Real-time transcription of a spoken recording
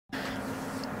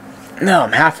No,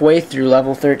 I'm halfway through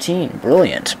level 13.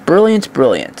 Brilliant. Brilliant,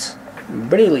 brilliant.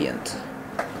 Brilliant.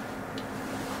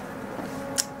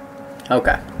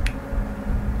 Okay.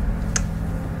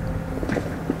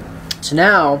 So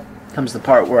now comes the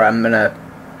part where I'm gonna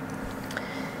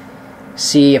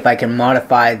see if I can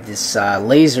modify this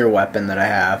laser weapon that I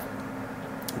have.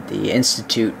 The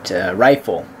Institute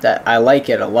rifle. That I like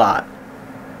it a lot.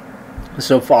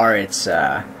 So far it's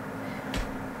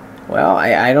well,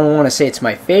 I don't want to say it's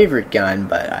my favorite gun,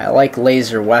 but I like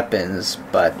laser weapons,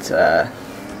 but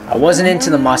I wasn't into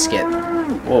the musket.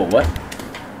 Whoa, what?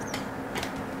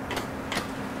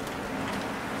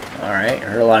 Alright, I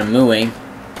heard a lot of mooing.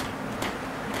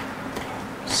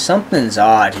 Something's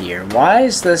odd here. Why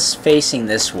is this facing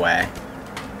this way?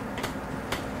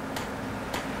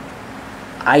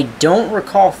 I don't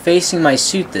recall facing my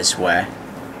suit this way.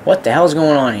 What the hell's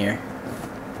going on here?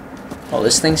 Oh,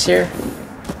 this thing's here?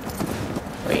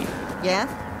 Wait. Yeah?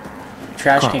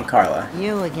 Trash can Carla.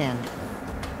 You again.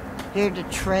 Here to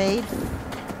trade?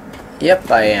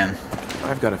 Yep, I am.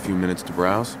 I've got a few minutes to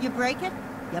browse. You break it,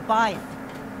 you buy it.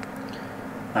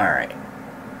 Alright.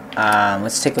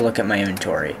 Let's take a look at my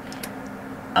inventory.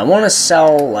 I want to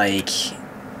sell, like...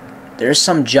 There's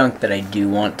some junk that I do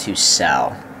want to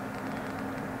sell.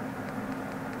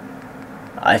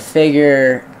 I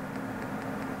figure...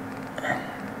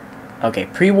 Okay,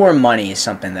 pre-war money is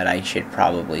something that I should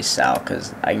probably sell,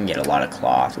 because I can get a lot of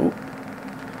cloth. Ooh.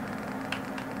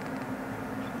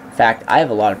 In fact, I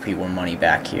have a lot of pre-war money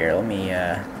back here. Let me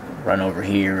run over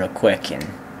here real quick, and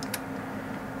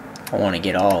I want to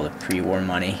get all the pre-war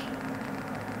money.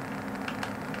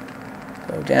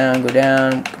 Go down, go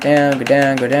down, go down, go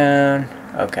down, go down.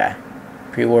 Okay.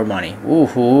 Pre-war money.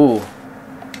 Woohoo.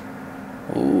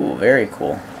 Ooh, very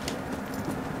cool.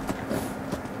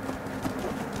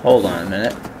 Hold on a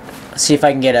minute. Let's see if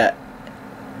I can get a...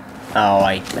 Oh,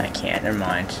 I can't. Never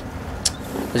mind.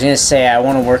 I was going to say I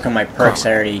want to work on my perks.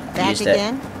 I already used it. Back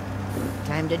again?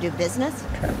 Time to do business?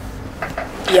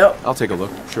 Yep. I'll take a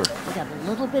look. Sure. We got a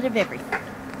little bit of everything.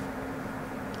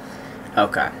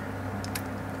 Okay.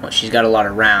 Well, she's got a lot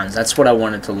of rounds. That's what I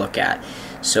wanted to look at.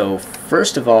 So,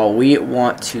 first of all, we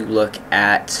want to look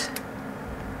at...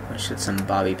 Let's get some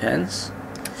bobby pins.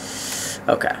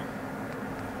 Okay.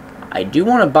 I do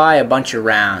want to buy a bunch of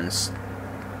rounds.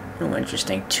 Oh,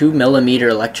 interesting. 2mm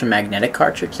electromagnetic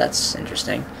cartridge. That's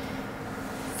interesting.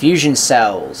 Fusion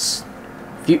cells.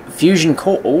 Fusion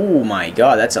core. Oh my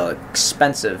god, that's an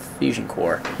expensive fusion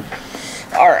core.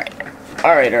 Alright.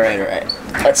 Alright, alright, alright.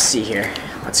 Let's see here.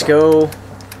 Let's go.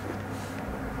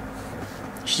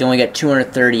 She's only got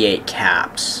 238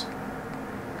 caps.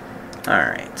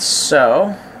 Alright,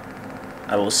 so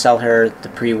I will sell her the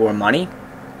pre-war money.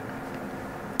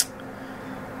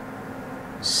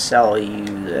 Sell you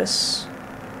this.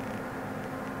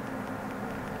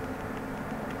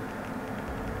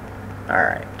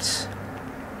 Alright.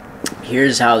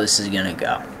 Here's how this is gonna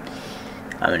go.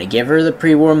 I'm gonna give her the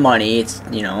pre-war money. It's,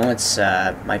 you know, it's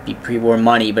might be pre-war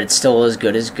money, but it's still as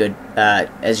good as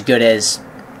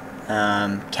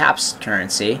caps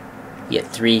currency. You get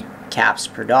 3 caps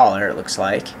per dollar, it looks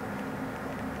like.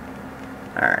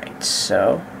 Alright,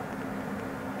 so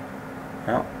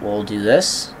well, we'll do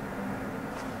this.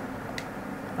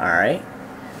 Alright.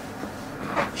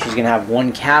 She's going to have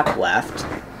 1 cap left.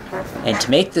 And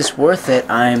to make this worth it,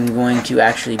 I'm going to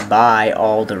actually buy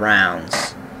all the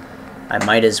rounds. I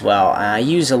might as well. I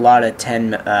use a lot of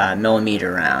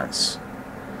 10mm rounds.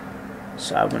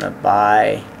 So I'm going to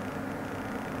buy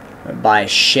a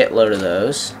shitload of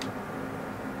those.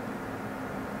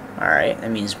 Alright, that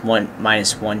means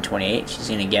minus 128. She's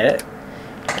going to get it.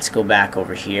 Let's go back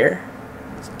over here.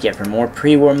 Let's give her more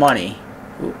pre-war money.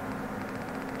 Ooh.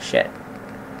 Shit.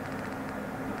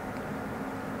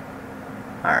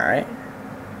 Alright.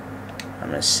 I'm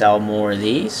going to sell more of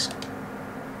these.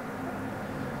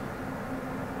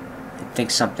 I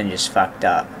think something just fucked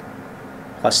up.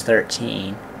 Plus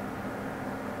 13.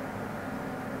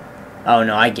 Oh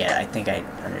no, I get it. I think I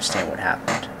understand what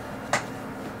happened.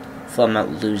 Hopefully I'm not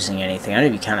losing anything. I'm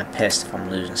going to be kind of pissed if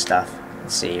I'm losing stuff.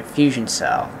 Let's see. A fusion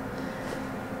cell.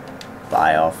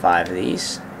 Buy all 5 of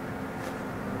these.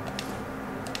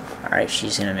 Alright,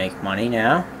 she's going to make money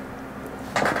now.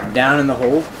 I'm down in the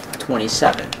hole,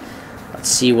 27. Let's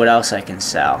see what else I can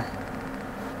sell.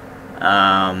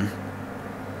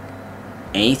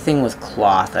 Anything with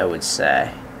cloth, I would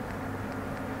say.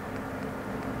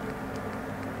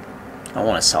 I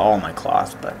want to sell all my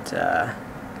cloth, but I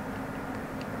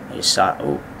just saw...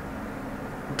 Oh,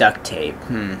 duct tape.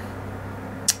 I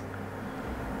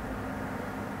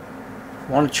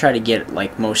want to try to get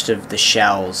like most of the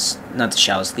shells, not the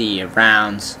shells, the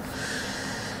rounds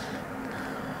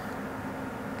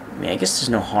mean, I guess there's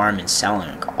no harm in selling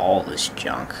like, all this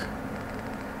junk.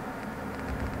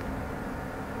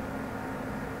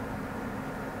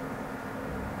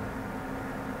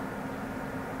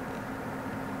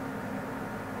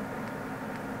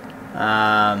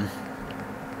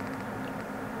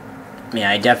 Yeah,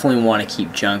 I definitely want to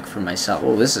keep junk for myself.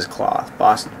 Oh, this is cloth.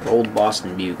 Old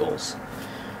Boston Bugles.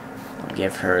 I'll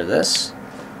give her this.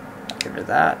 Give her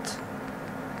that.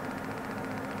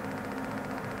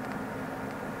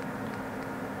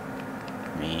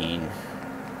 I mean,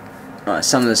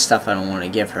 some of the stuff I don't want to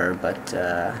give her, but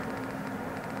I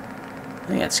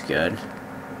think that's good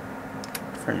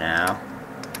for now.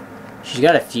 She's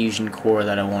got a fusion core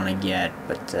that I want to get,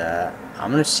 but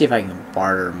I'm gonna see if I can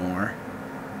barter more.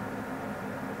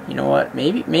 You know what?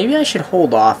 Maybe I should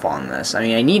hold off on this. I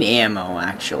mean, I need ammo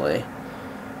actually.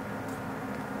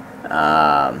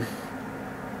 Yeah,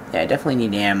 I definitely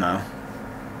need ammo.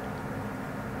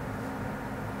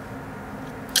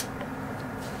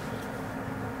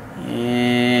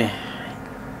 Let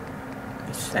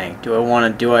me think. Do I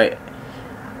want to? I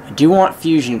do want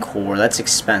fusion core. That's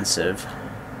expensive.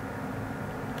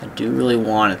 I do really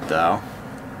want it though.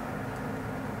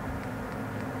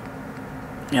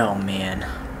 Oh man.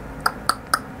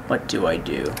 What do I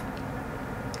do?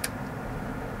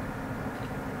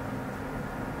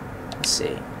 Let's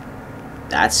see.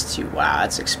 That's too... Wow,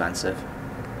 that's expensive.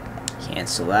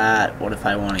 Cancel that. What if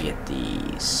I want to get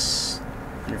these?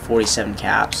 147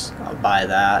 caps. I'll buy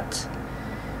that.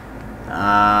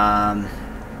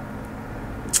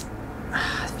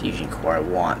 Fusion core I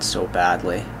want so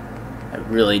badly. I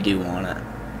really do want it.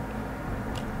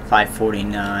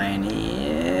 549. Yeah.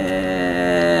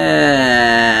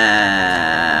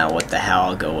 What the hell?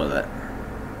 I'll go with it.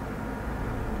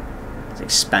 It's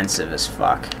expensive as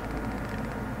fuck.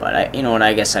 But you know what?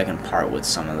 I guess I can part with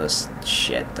some of this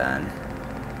shit then.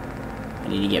 I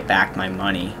need to get back my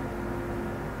money.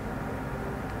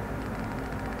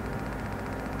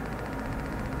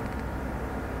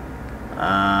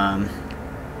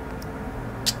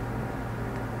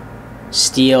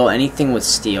 Steel. Anything with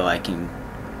steel, I can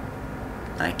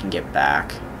get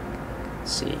back.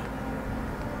 Let's see.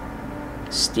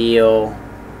 Steel.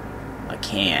 A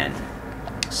can.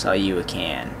 Sell you a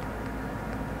can.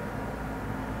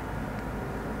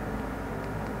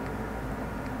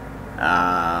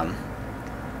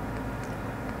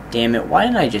 Damn it, why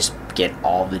didn't I just get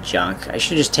all the junk? I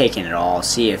should have just taken it all,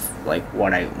 see if, like,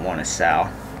 what I want to sell.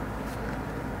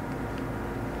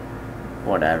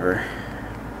 Whatever.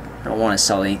 I don't want to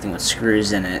sell anything with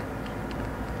screws in it.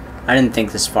 I didn't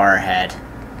think this far ahead.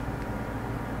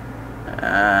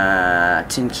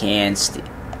 Tin cans,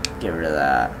 get rid of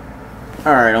that.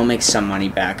 Alright, I'll make some money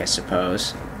back, I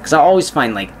suppose. Because I always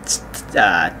find, like,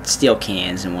 steel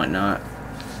cans and whatnot.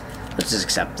 Let's just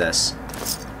accept this.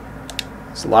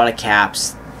 It's a lot of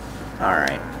caps.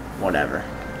 Alright, whatever.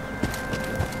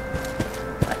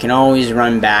 I can always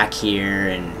run back here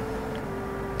and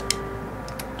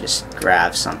just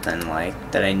grab something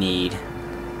like that I need.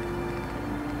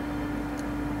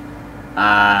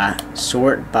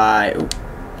 Sort by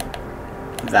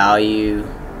value.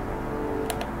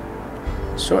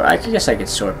 Sort. I guess I could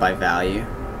sort by value.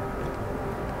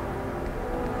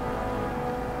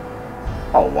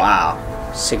 Oh wow,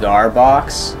 cigar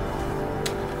box,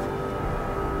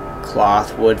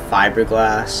 cloth, wood,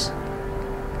 fiberglass.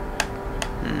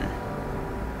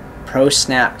 Pro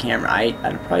snap camera. I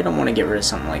probably don't want to get rid of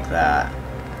something like that.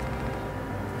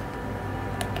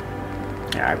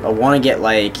 Yeah, I want to get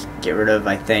rid of,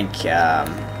 I think,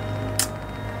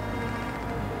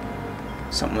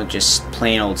 something with just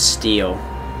plain old steel,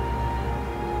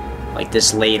 like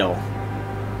this ladle.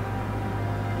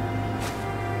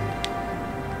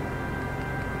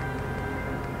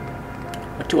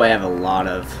 What do I have a lot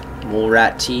of? Mole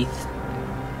rat teeth,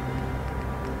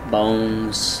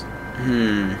 bones.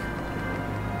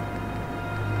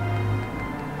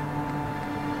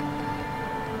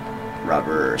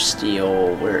 Rubber,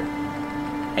 steel, where...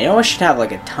 I know I should have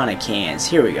like a ton of cans.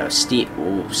 Here we go, steel.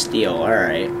 Ooh, steel,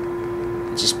 alright.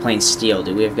 It's just plain steel.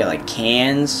 Do we have got like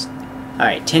cans?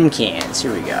 Alright, tin cans,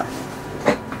 here we go.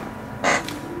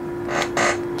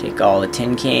 Take all the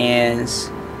tin cans.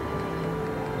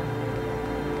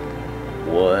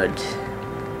 Wood.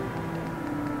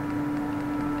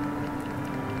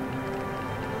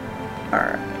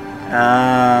 Alright,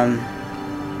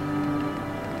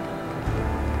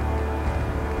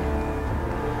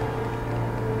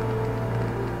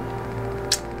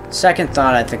 second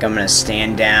thought, I think I'm going to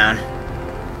stand down.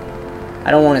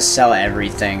 I don't want to sell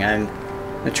everything. I'm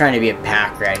trying to be a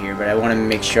pack rat here, but I want to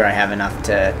make sure I have enough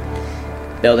to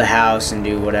build a house and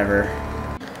do whatever.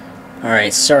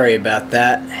 Alright, sorry about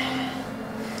that.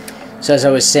 So as I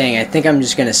was saying, I think I'm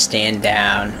just gonna stand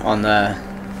down on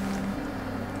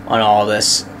all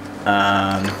this.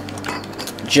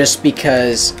 Just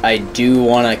because I do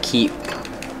want to keep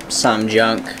some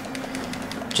junk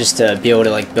just to be able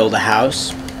to like build a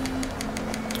house.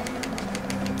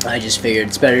 I just figured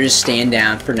it's better to stand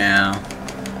down for now.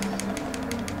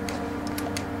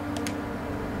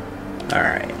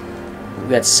 Alright, we've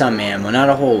got some ammo, not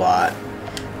a whole lot.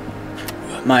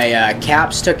 My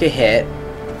caps took a hit.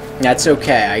 That's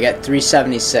okay, I got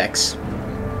 376.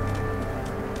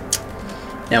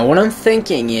 Now what I'm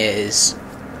thinking is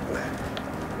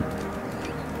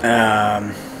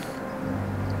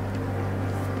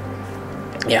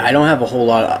yeah, I don't have a whole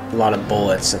lot of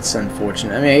bullets. That's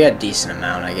unfortunate. I mean, I got a decent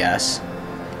amount, I guess.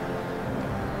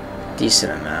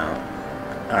 Decent amount.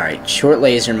 Alright, short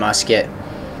laser musket.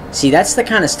 See, that's the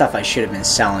kind of stuff I should have been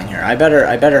selling her. I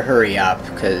better hurry up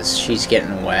because she's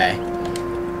getting away.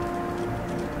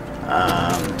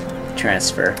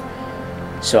 Transfer.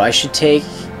 So I should take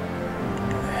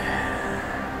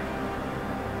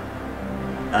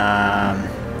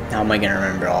how am I gonna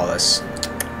remember all this?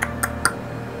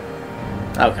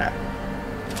 Okay.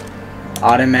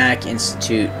 Automatic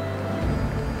Institute.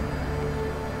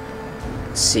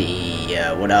 Let's see,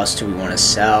 what else do we want to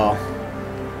sell?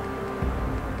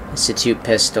 Institute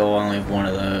pistol, I only have one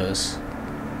of those.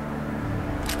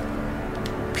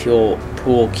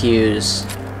 Pool cues.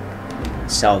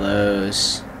 Sell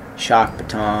those. Shock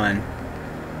baton.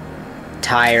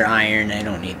 Tire iron, I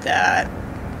don't need that.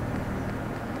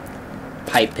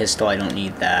 Pipe pistol, I don't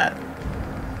need that.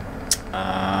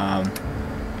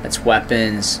 That's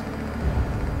weapons.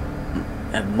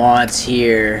 I have mods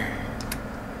here.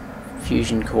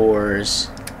 Fusion cores.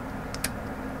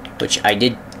 Which I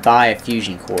did buy a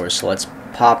fusion core, so let's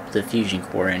pop the fusion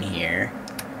core in here.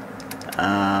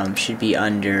 Should be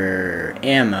under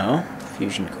ammo.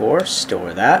 Fusion core,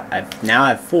 store that. Now I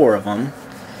have 4 of them.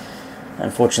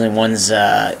 Unfortunately, one's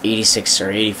 86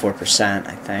 or 84%,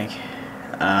 I think.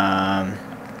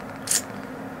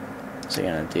 What's I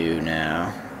gonna do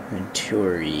now?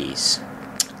 Inventories.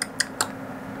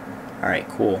 Alright,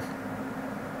 cool.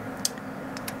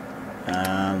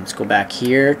 Let's go back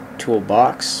here.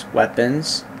 Toolbox,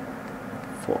 weapons.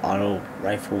 Full auto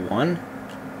rifle 1.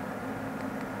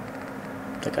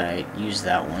 I think I used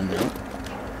that one. Nope.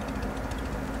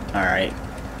 Alright.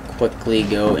 Quickly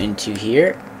go into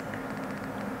here.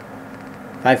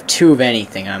 If I have 2 of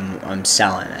anything, I'm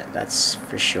selling it. That's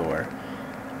for sure.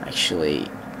 Actually,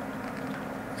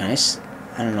 nice.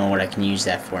 I don't know what I can use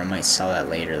that for. I might sell that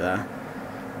later though.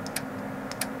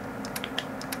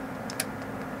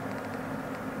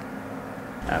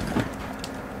 Okay.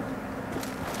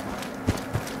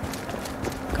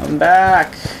 Come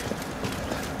back.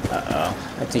 Uh-oh.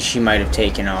 I think she might have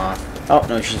taken off. Oh,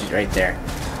 no, she's right there.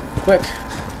 Quick.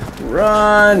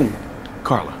 Run!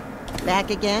 Carla, Back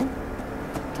again?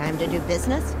 Time to do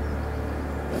business?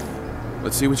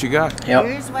 let's see what you got. Yep.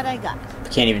 Here's what I got.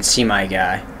 Can't even see my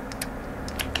guy.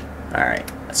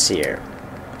 Alright, let's see here.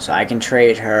 So I can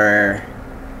trade her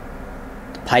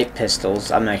the pipe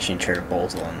pistols. I'm actually going to trade her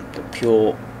both of them. The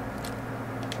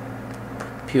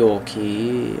fuel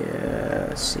key.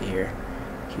 Let's see here.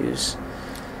 Use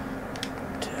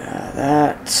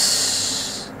that.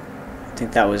 I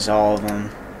think that was all of them.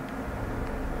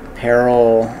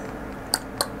 Apparel.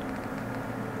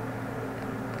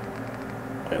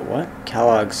 Wait, what?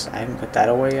 Kellogg's. I haven't put that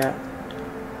away yet.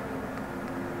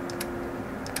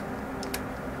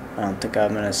 I don't think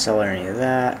I'm going to sell her any of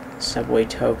that. Subway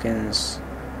tokens.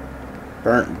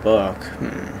 Burnt book.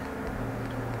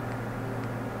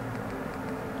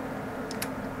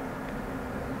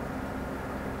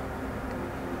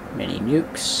 Mini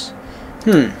nukes.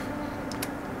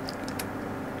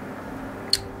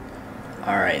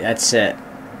 Alright, that's it.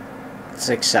 Let's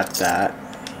accept that.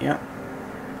 Yep.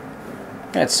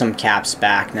 Got some caps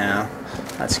back now.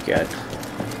 That's good.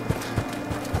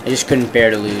 I just couldn't bear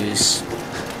to lose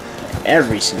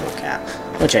every single cap.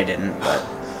 Which I didn't, but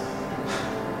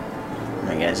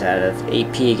I guess out of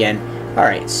AP again.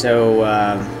 Alright, so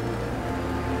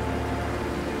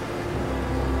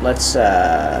let's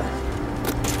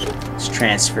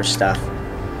transfer stuff.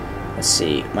 Let's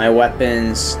see. My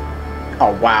weapons.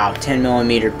 Oh wow,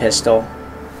 10mm pistol.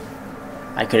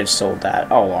 I could have sold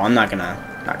that. Oh well, I'm not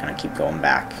gonna keep going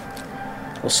back.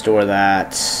 We'll store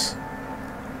that.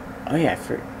 Oh yeah, I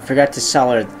forgot to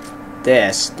sell her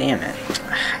this. Damn it.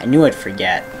 I knew I'd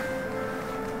forget.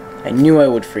 I knew I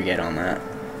would forget on that.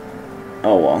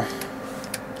 Oh well.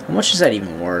 How much is that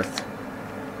even worth?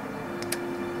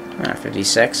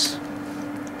 56.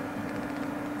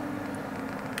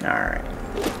 Alright.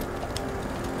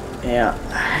 Yeah,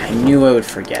 I knew I would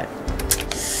forget.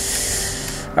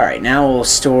 Alright, now we'll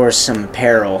store some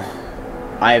apparel.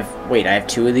 Wait, I have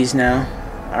 2 of these now?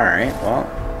 Alright, well,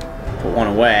 put one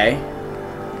away.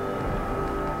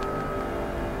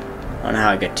 I don't know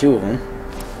how I got 2 of them.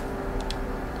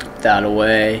 Put that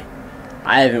away.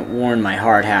 I haven't worn my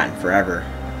hard hat in forever.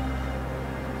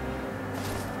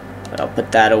 But I'll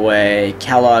put that away.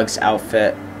 Kellogg's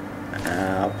outfit.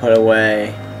 I'll put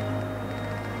away.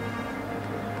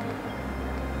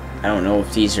 I don't know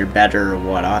if these are better or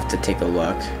what. I'll have to take a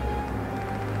look.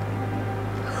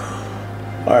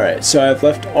 Alright, so I've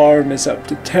left arm is up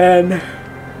to 10.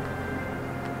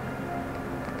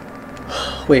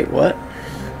 Wait, what?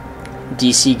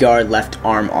 DC guard left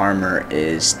arm armor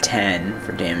is 10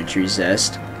 for damage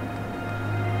resist.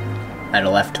 At a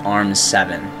left arm is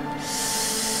 7.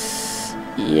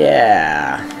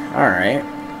 Yeah. Alright.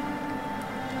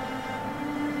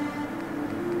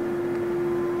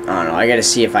 I don't know, I gotta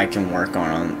see if I can work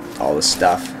on all this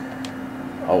stuff.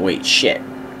 Oh wait, shit.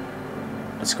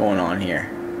 What's going on here?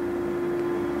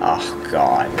 Oh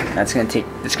god. It's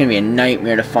gonna be a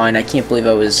nightmare to find. I can't believe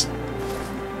I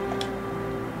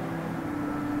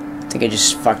think I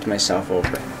just fucked myself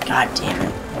over. God damn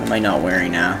it. What am I not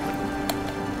wearing now?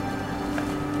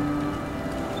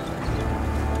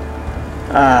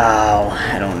 Oh,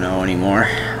 I don't know anymore.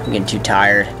 I'm getting too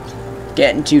tired.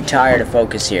 Getting too tired to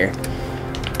focus here.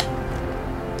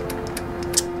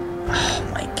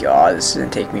 God, this is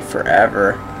gonna take me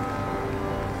forever.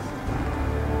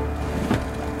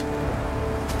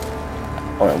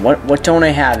 Oh, what don't I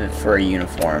have for a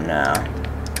uniform now?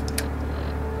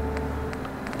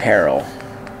 Apparel.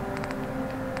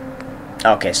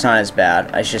 Okay, it's not as bad.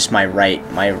 It's just my right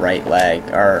leg.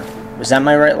 Or was that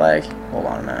my right leg? Hold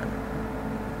on a minute.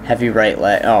 Heavy right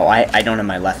leg. Oh, I don't have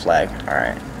my left leg. All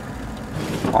right.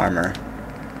 Armor.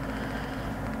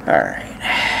 All right.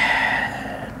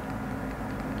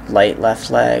 Light left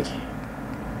leg.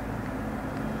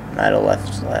 Metal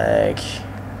left leg.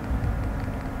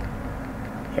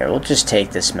 Here, we'll just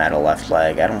take this metal left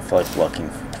leg. I don't feel like looking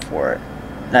for it.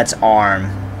 That's arm.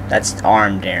 That's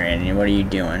arm, Darian. What are you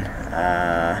doing?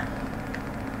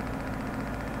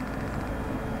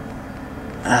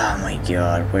 Oh my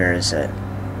god, where is it?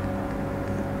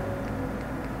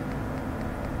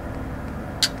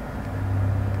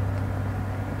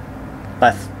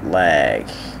 Left leg.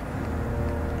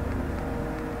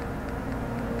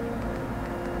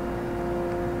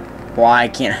 Why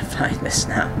can't I find this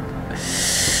now?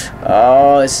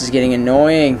 Oh, this is getting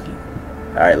annoying.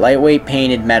 Alright, lightweight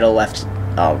painted metal left...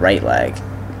 Oh, right leg.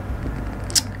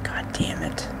 God damn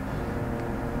it.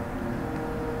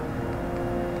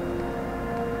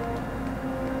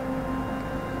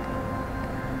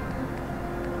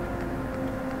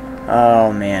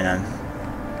 Oh, man,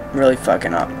 I'm really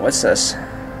fucking up. What's this?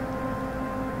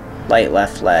 Light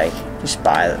left leg. Just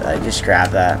just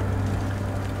grab that.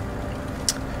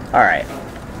 Alright.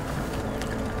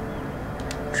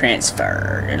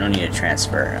 Transfer. I don't need a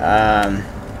transfer.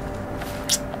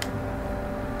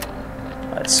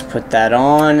 Let's put that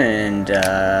on and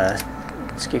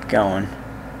let's get going.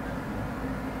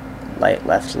 Light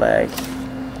left leg.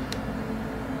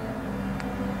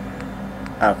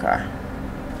 Okay.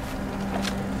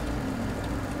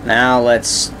 Now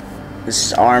this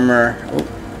is armor. Ooh,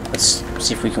 let's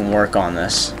see if we can work on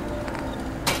this.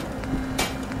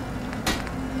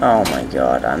 Oh my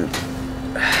god, I'm...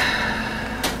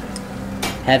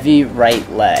 Heavy right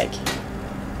leg.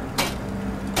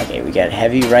 Okay, we got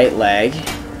heavy right leg.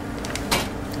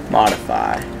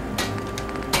 Modify.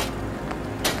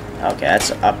 Okay, that's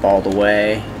up all the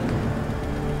way.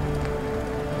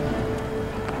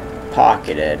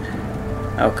 Pocketed.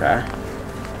 Okay.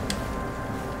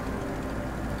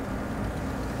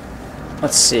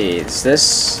 Let's see, is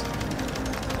this...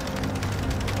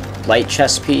 Light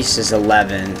chest piece is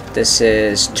 11. This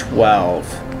is 12.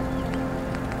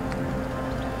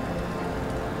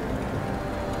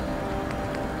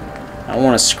 I don't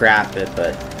want to scrap it,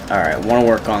 but alright, I want to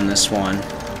work on this one.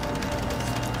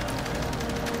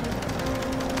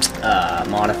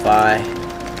 Modify.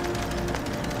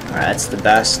 Alright, that's the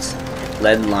best.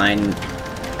 Lead line.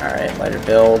 Alright, lighter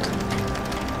build.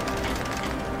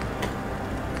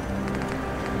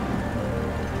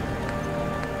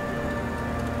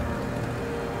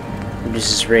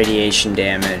 Reduces radiation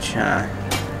damage, huh?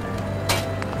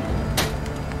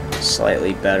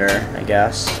 Slightly better, I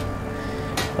guess.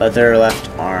 Leather left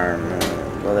arm,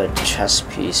 leather chest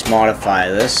piece. Modify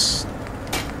this.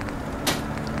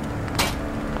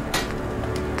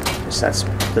 Guess that's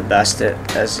the best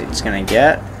as it's gonna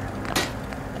get.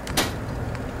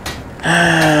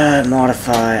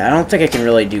 modify. I don't think I can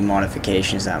really do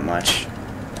modifications that much.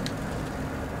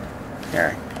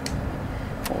 Here.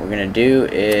 What we're gonna do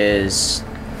is...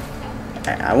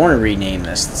 I want to rename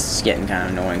this. This is getting kind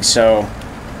of annoying. So...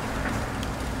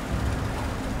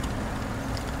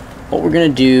 what we're gonna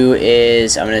do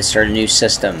is... I'm gonna start a new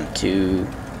system to...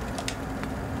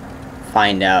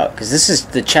 find out. Because this is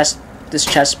the chest... this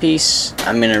chest piece,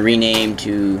 I'm gonna rename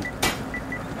to...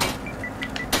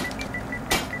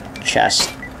 Chest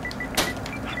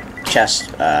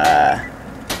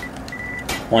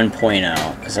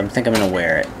 1.0, because I think I'm gonna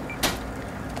wear it.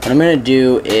 What I'm gonna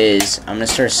do is I'm gonna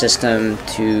start a system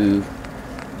to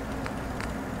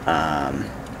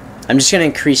I'm just gonna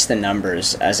increase the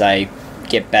numbers as I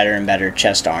get better and better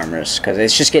chest armors, because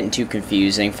it's just getting too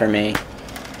confusing for me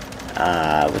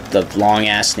with the long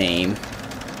ass name.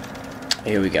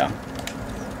 Here we go.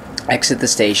 Exit the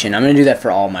station. I'm gonna do that for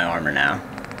all my armor now.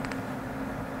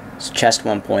 So chest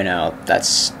 1.0,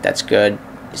 that's good.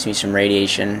 Gives me some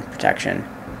radiation protection.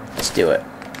 Let's do it.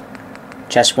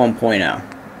 Chest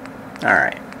 1.0.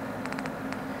 Alright.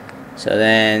 So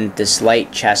then this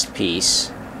light chest piece,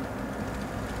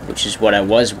 which is what I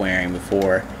was wearing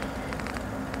before.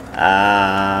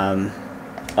 Oh,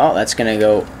 that's gonna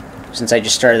go, since I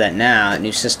just started that now,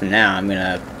 new system now, I'm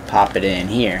gonna pop it in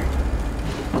here.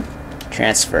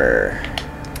 Transfer.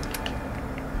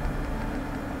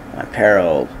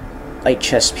 Apparel. Light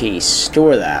chest piece.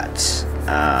 Store that.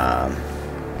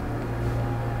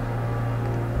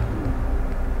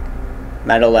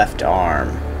 Metal left arm.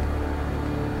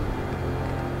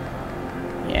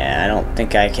 Yeah, I don't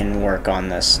think I can work on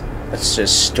this. Let's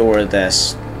just store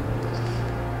this.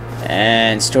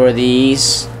 And store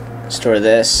these. Store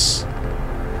this.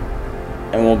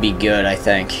 And we'll be good, I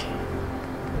think.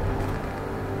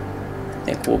 I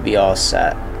think we'll be all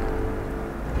set.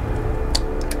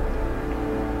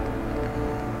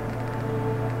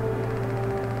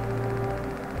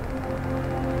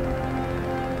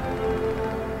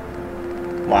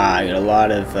 Wow, I got a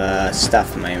lot of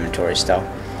stuff in my inventory still.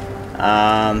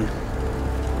 What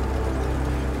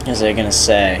was I gonna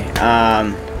say?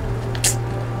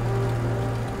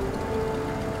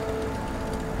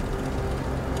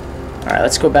 Alright,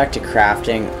 let's go back to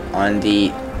crafting on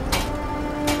the...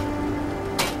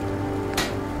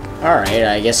 Alright,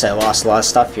 I guess I lost a lot of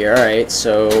stuff here. Alright,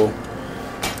 so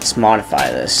let's modify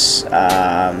this.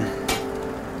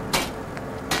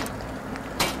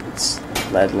 It's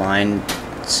lead line.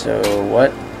 So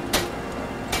what?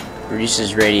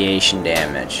 Reduces radiation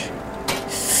damage.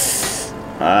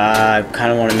 I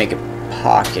kind of want to make it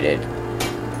pocketed.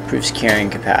 Improves carrying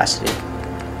capacity.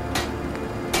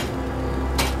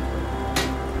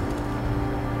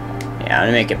 Yeah, I'm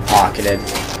gonna make it pocketed.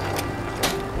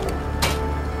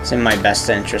 It's in my best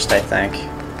interest, I think.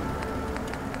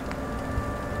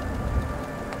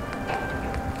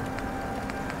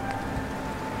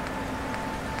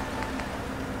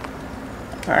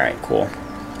 Alright, cool.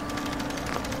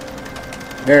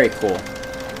 Very cool.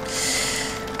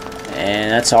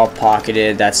 And that's all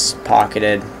pocketed. That's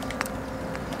pocketed.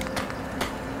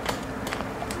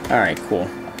 Alright, cool.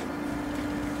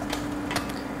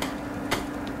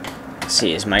 Let's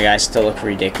see, does my guy still look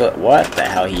ridiculous? What the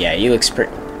hell? Yeah, he looks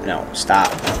pretty... No,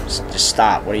 stop. Just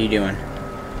stop. What are you doing?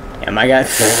 Yeah, my guy...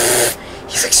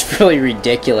 he looks really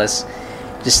ridiculous.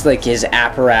 Just like his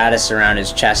apparatus around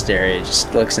his chest area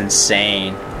just looks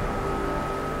insane.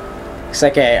 Looks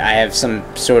like I have some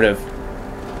sort of...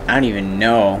 I don't even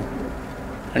know.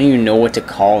 I don't even know what to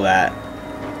call that.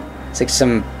 It's like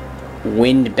some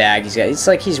wind bag he's got. It's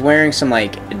like he's wearing some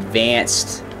like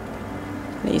advanced...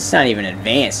 It's not even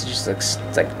advanced. It just looks...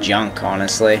 It's like junk,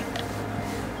 honestly.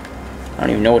 I don't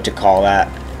even know what to call that.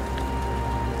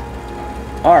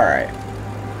 Alright.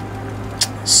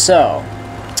 So...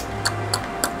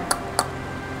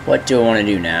 what do I want to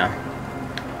do now?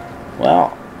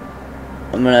 Well,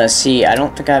 I'm gonna see. I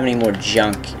don't think I have any more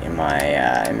junk in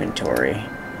my inventory.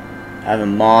 I have a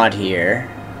mod here.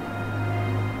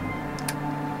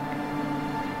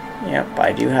 Yep,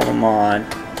 I do have a mod.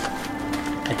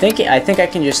 I think I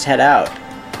can just head out.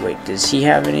 Wait, does he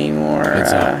have any more?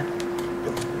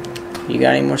 You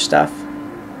got any more stuff?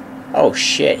 Oh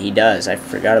shit, he does. I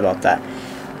forgot about that.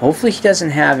 Hopefully he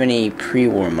doesn't have any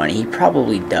pre-war money. He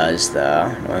probably does,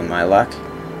 though, knowing my luck.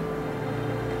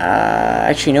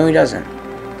 Actually, no, he doesn't.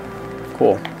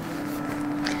 Cool.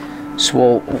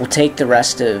 So we'll take the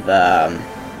rest of,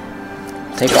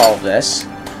 take all of this.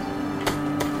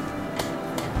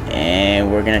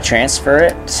 And we're gonna transfer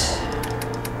it.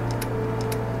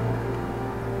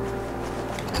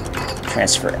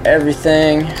 Transfer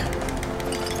everything.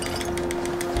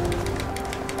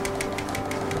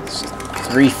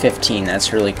 315.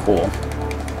 That's really cool.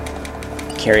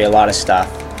 Carry a lot of stuff.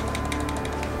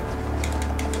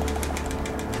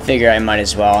 Figure I might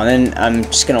as well. And then I'm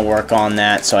just going to work on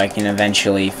that so I can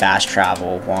eventually fast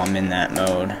travel while I'm in that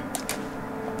mode.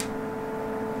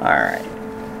 Alright.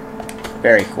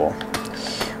 Very cool.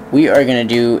 We are going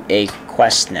to do a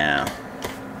quest now.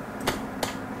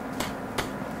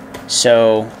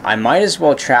 So, I might as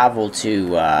well travel to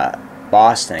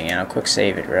Boston again. I'll quick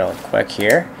save it real quick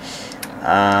here.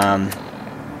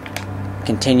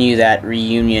 Continue that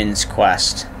reunions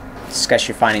quest. Discuss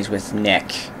your findings with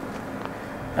Nick.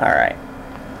 Alright.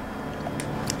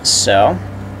 So,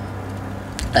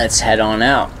 let's head on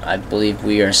out. I believe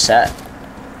we are set.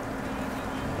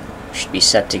 Should be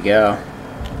set to go.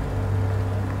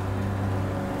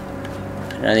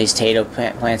 None of these potato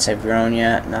plants have grown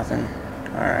yet. Nothing.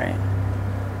 Alright.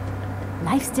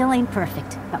 Life still ain't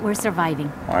perfect, but we're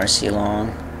surviving. Marcy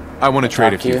Long. I want to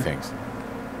trade a few things.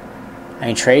 I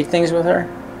can trade things with her?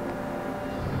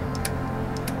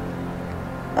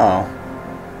 Oh.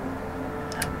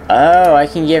 Oh, I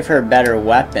can give her better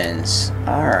weapons.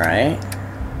 Alright.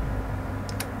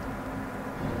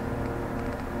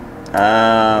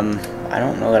 I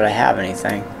don't know that I have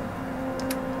anything.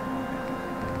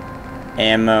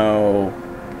 Ammo.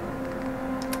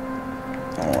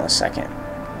 Hold on a second.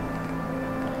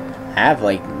 I have,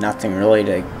 like, nothing really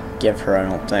to give her, I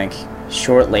don't think.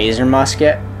 Short laser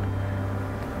musket.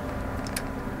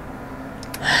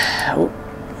 Oh,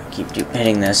 I keep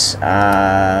hitting this.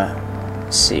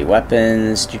 Let's see,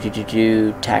 weapons.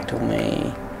 Tactical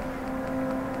me.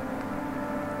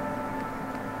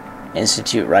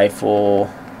 Institute rifle.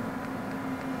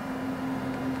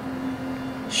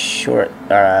 Short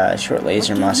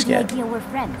laser musket. The idea we're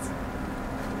friends.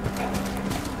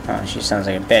 Oh, she sounds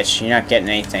like a bitch. You're not getting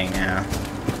anything now.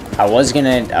 I was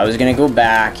gonna go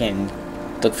back and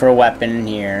look for a weapon in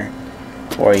here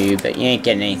for you, but you ain't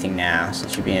getting anything now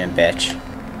since you're being a bitch.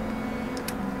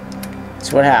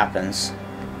 That's what happens.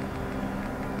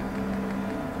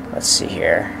 Let's see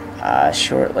here.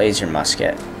 Short laser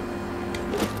musket.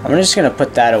 I'm just gonna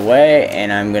put that away,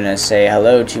 and I'm gonna say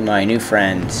hello to my new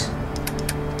friend.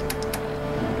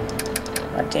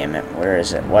 God damn it, where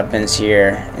is it? Weapons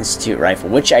here, Institute rifle,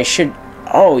 which I should,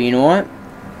 oh, you know what?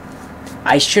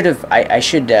 I should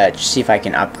see if I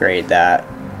can upgrade that.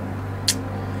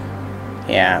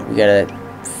 Yeah, we gotta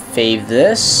fave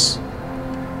this.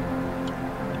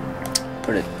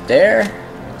 Put it there.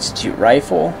 Institute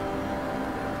rifle.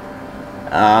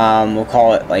 We'll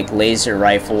call it like laser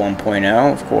rifle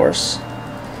 1.0, of course.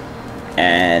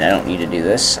 And I don't need to do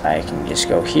this. I can just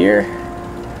go here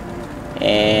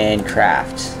and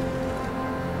craft.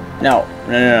 No,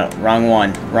 wrong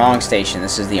one. Wrong station.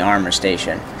 This is the armor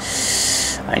station.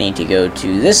 I need to go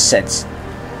to this set.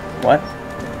 What?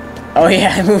 Oh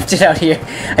yeah, I moved it out here.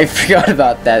 I forgot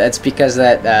about that. That's because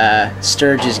that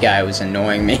Sturgis guy was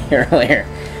annoying me earlier.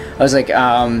 I was like,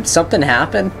 something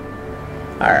happened?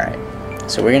 Alright.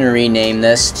 So we're gonna rename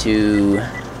this to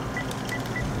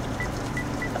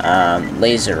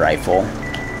laser rifle.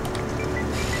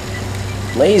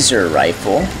 Laser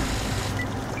rifle.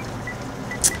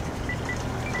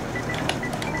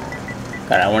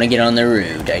 God, I want to get on the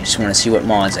road. I just want to see what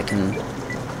mods I can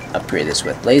upgrade this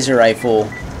with. Laser rifle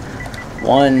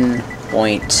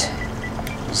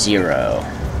 1.0.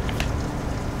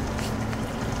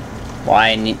 Why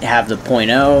I need to have the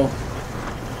 .0?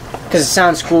 Because it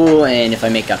sounds cool, and if I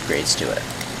make upgrades to it.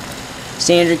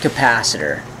 Standard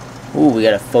capacitor. Ooh, we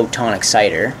got a photon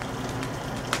exciter.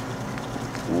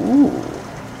 Ooh.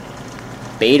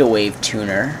 Beta wave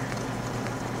tuner.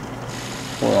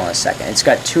 Hold on a second. It's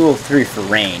got 203 for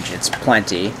range. It's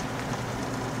plenty.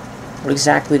 What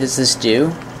exactly does this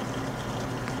do?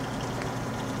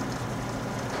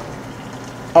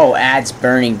 Oh, adds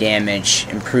burning damage,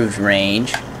 improved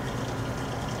range.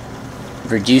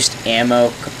 Reduced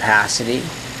ammo capacity.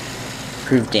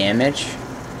 Improved damage.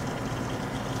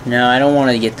 No, I don't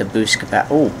want to get the boost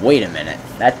capacity. Oh, wait a minute.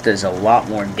 That does a lot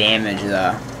more damage,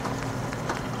 though.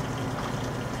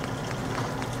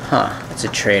 Huh, that's a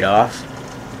trade-off.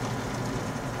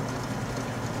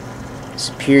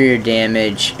 Superior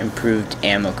damage, improved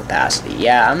ammo capacity.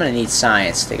 Yeah, I'm going to need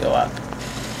science to go up.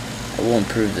 I will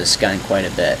improve this gun quite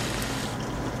a bit.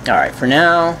 Alright, for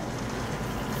now,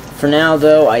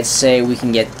 though, I'd say we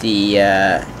can get the,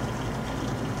 I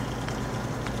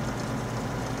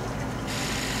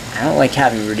don't like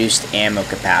having reduced ammo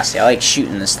capacity. I like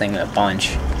shooting this thing a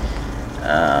bunch.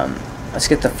 Let's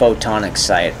get the photon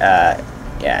exciter.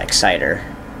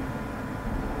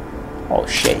 Oh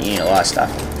shit, you need a lot of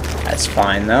stuff. That's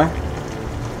fine, though.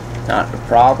 Not a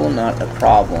problem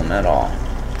at all.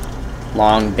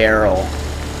 long barrel.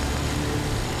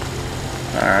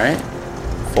 Alright.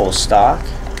 Full stock.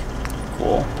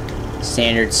 Cool.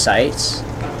 Standard sights.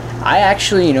 I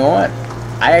actually, you know what?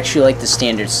 I actually like the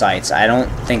standard sights. I don't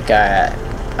think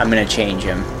I'm gonna change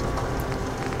them.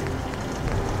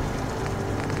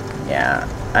 Yeah,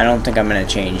 I don't think I'm gonna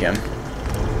change them.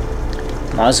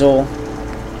 Muzzle.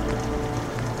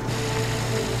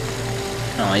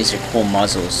 Oh, these are cool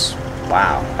muzzles.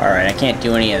 Wow. Alright, I can't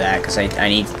do any of that because I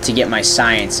need to get my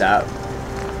science up.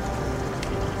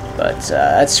 But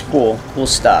that's cool. Cool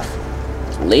stuff.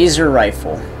 Laser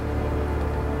rifle.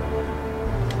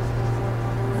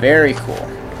 Very cool.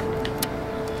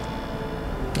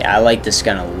 Yeah, I like this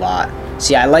gun a lot.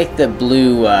 See, I like the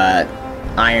blue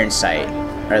iron sight.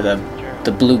 Or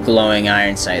the blue glowing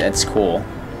iron sight. That's cool.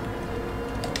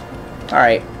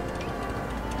 Alright.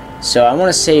 So I want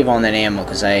to save on that ammo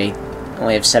because I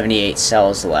only have 78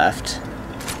 cells left.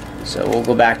 So we'll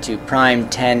go back to prime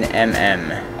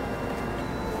 10mm.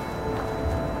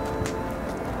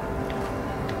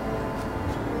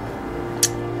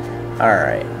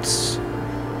 Alright.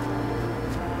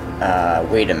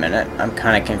 Wait a minute. I'm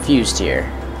kind of confused here.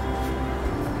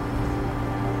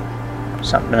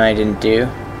 Something I didn't do.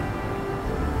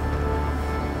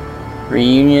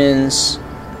 Reunions.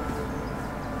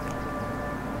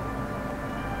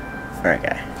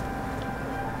 Okay.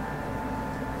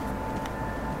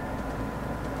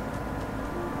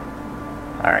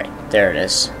 Alright, there it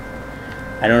is.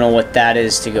 I don't know what that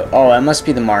is to go. Oh, that must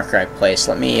be the marker I placed.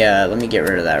 Let me get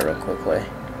rid of that real quickly.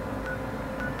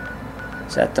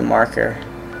 Is that the marker?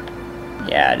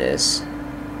 Yeah, it is.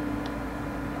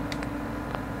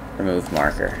 Remove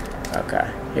marker.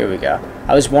 Okay, here we go.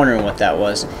 I was wondering what that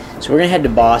was. So we're gonna head to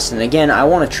Boston again. I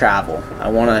want to travel. I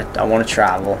want to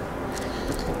travel.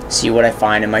 See what I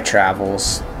find in my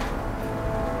travels.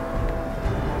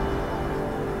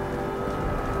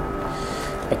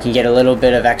 I can get a little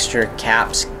bit of extra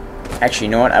caps. Actually,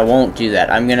 you know what? I won't do that.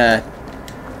 I'm gonna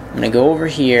go over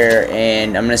here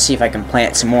and I'm gonna see if I can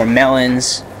plant some more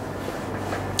melons.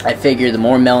 I figure the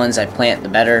more melons I plant, the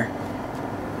better.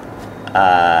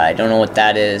 I don't know what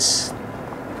that is.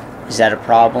 Is that a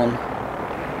problem?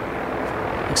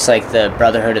 Looks like the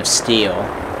Brotherhood of Steel.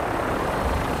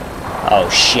 Oh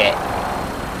shit.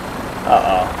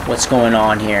 Uh-oh. What's going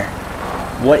on here?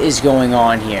 What is going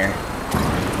on here?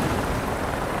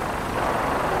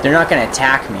 They're not gonna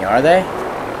attack me, are they?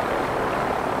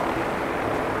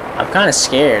 I'm kinda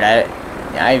scared. I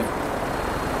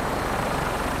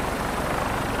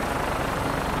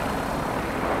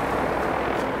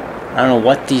don't know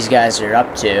what these guys are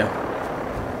up to.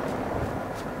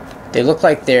 They look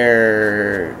like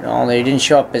they're... Oh, they didn't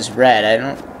show up as red. I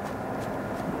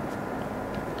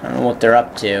don't know what they're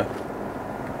up to.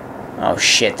 Oh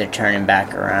shit, they're turning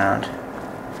back around.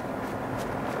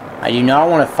 I do not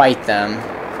want to fight them.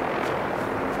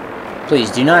 Please,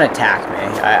 do not attack me.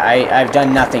 I've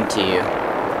done nothing to you.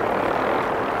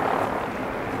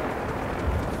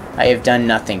 I have done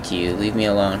nothing to you. Leave me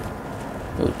alone.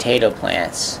 Ooh, potato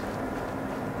plants.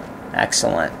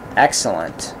 Excellent.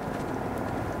 Excellent.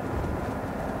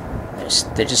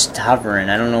 They're just hovering.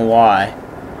 I don't know why.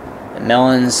 The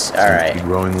melons... Alright.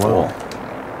 Growing low. Cool.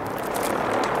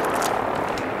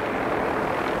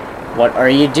 What are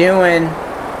you doing?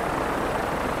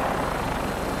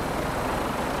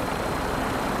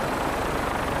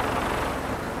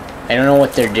 I don't know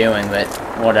what they're doing, but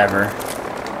whatever.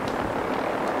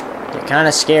 They're kind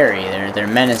of scary. They're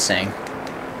menacing.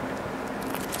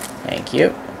 Thank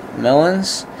you.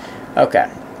 Melons.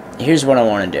 Okay. Here's what I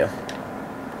want to do.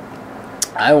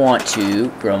 I want to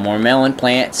grow more melon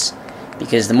plants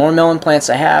because the more melon plants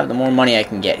I have, the more money I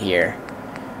can get here.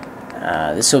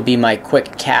 This will be my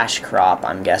quick cash crop,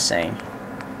 I'm guessing.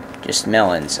 Just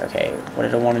melons. Okay, what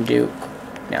did I want to do?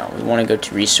 No, we want to go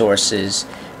to resources,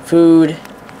 food.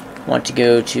 Want to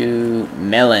go to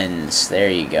melons. There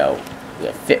you go.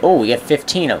 We got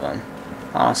 15 of them.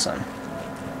 Awesome.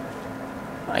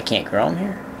 I can't grow them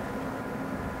here?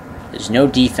 There's no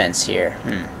defense here.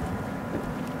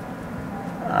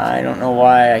 I don't know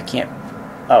why I can't...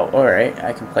 Oh, alright.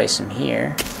 I can place them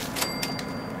here.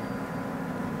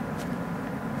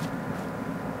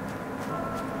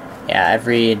 Yeah,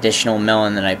 every additional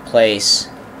melon that I place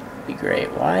would be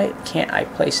great. Why can't I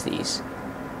place these?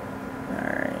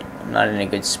 Alright. I'm not in a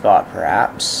good spot,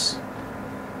 perhaps.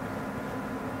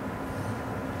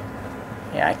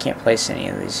 Yeah, I can't place any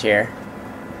of these here.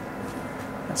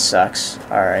 That sucks.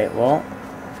 Alright, well...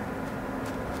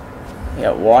 We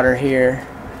got water here.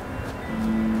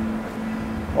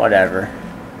 Whatever.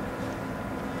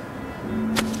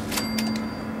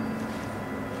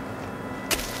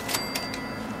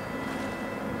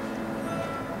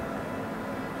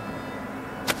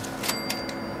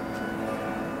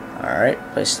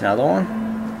 Alright, place another one.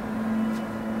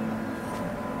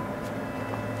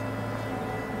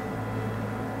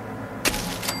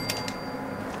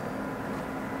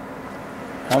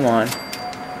 Come on.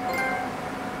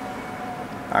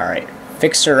 Alright,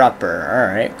 fixer-upper.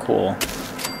 Alright, cool.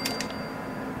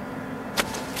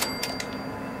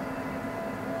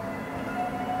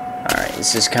 Alright,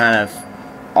 this is kind of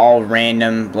all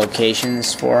random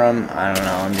locations for them. I don't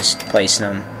know, I'm just placing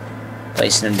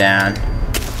them down.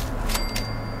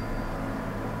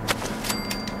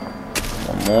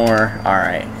 One more.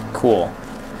 Alright, cool.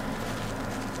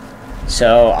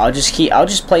 So I'll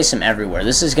just place them everywhere.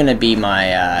 This is gonna be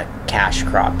my cash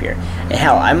crop here. And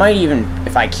hell, I might even,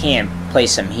 if I can,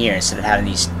 place them here instead of having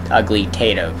these ugly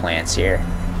potato plants here.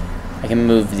 I can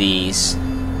move these.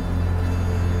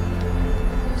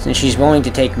 Since she's willing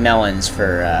to take melons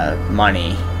for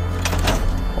money,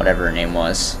 whatever her name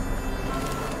was.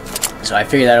 So I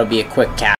figure that'll be a quick cash.